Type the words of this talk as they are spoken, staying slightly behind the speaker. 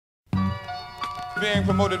Being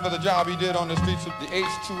promoted for the job he did on the streets of the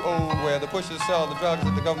H2O, where the pushers sell the drugs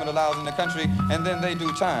that the government allows in the country, and then they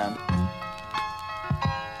do time.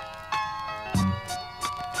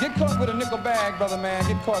 Get caught with a nickel bag, brother man.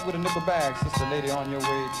 Get caught with a nickel bag, sister lady, on your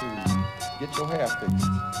way to get your hair fixed.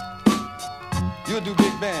 You'll do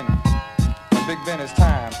Big Ben, and Big Ben is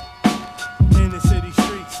time. In the city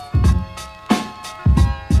streets.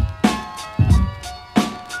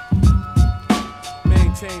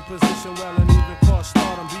 Maintain position well and even cause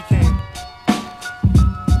stardom became.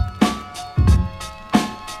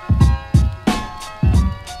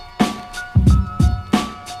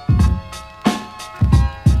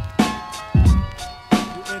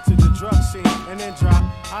 You entered the drug scene and then dropped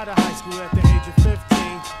out of high school at the age of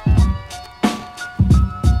 15.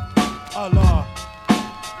 Oh Lord.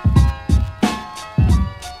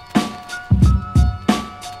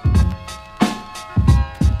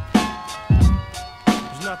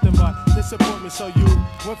 Nothing but disappointment, so you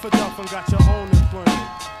went for Duff and got your own employment.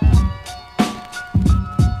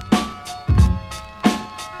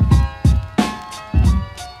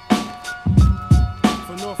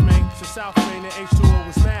 From North Main to South Main, the H2O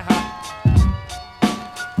was mad hot.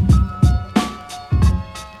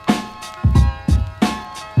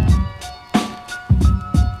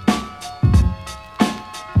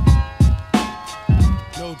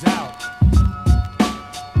 No doubt.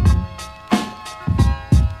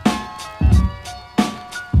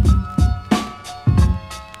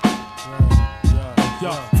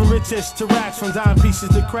 From riches to racks, from dime pieces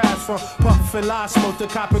to crabs, from puff and lie smoke to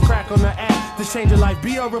cop and crack on the app. This change of life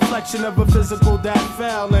be a reflection of a physical that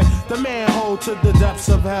fell, and the manhole to the depths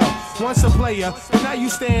of hell. Once a player, but now you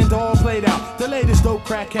stand all played out. The latest dope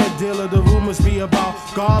crackhead dealer, the rumors be about.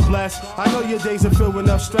 God bless. I know your days are filled with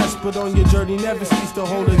enough stress, but on your journey never cease to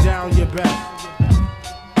hold it down your best.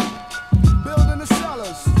 Building the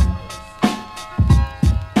cellars.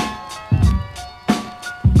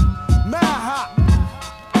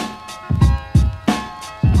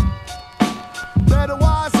 Better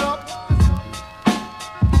wise up.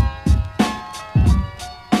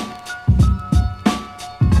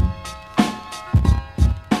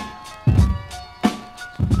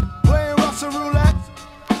 Playing Russian roulette.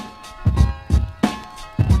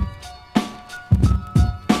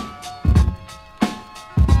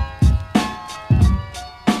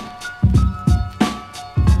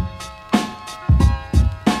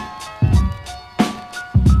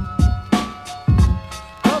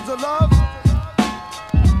 Cause of love.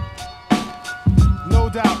 No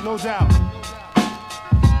doubt, no doubt.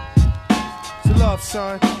 It's love,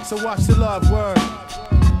 son. So watch the love, word.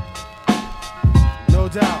 No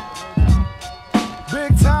doubt.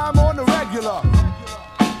 Big time on the regular.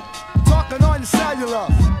 Talking on your cellular.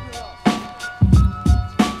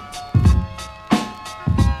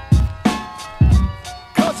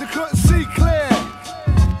 Cause you couldn't see clear.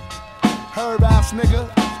 Herb ass nigga.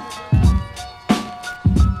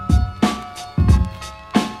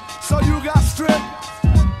 So you got stripped.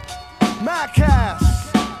 Mad cash,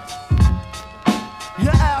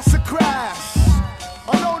 your ass a crash.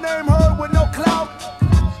 A no-name herb with no clout.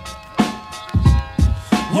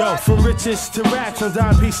 Yo, from riches to racks, from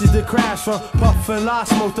dime pieces to crash, from puff and lie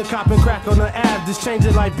smoke to cop and crack on the ab. This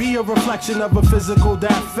changing life be a reflection of a physical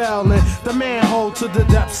that fell, and the manhole to the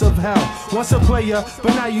depths of hell. Once a player,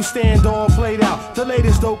 but now you stand all played out. The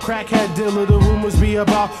latest dope crackhead dealer, the rumors be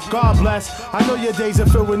about. God bless. I know your days are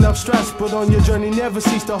filled with enough stress, but on your journey never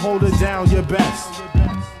cease to hold it down your best.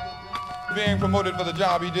 Being promoted for the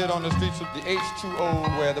job he did on the streets of the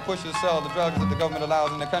H2O, where the pushers sell the drugs that the government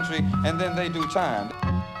allows in the country, and then they do time.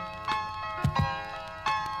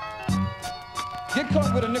 Get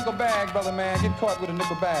caught with a nickel bag, brother man. Get caught with a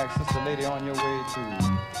nickel bag, sister lady, on your way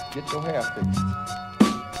to get your hair fixed.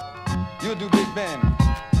 You'll do Big Ben.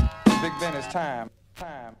 Big Ben is time.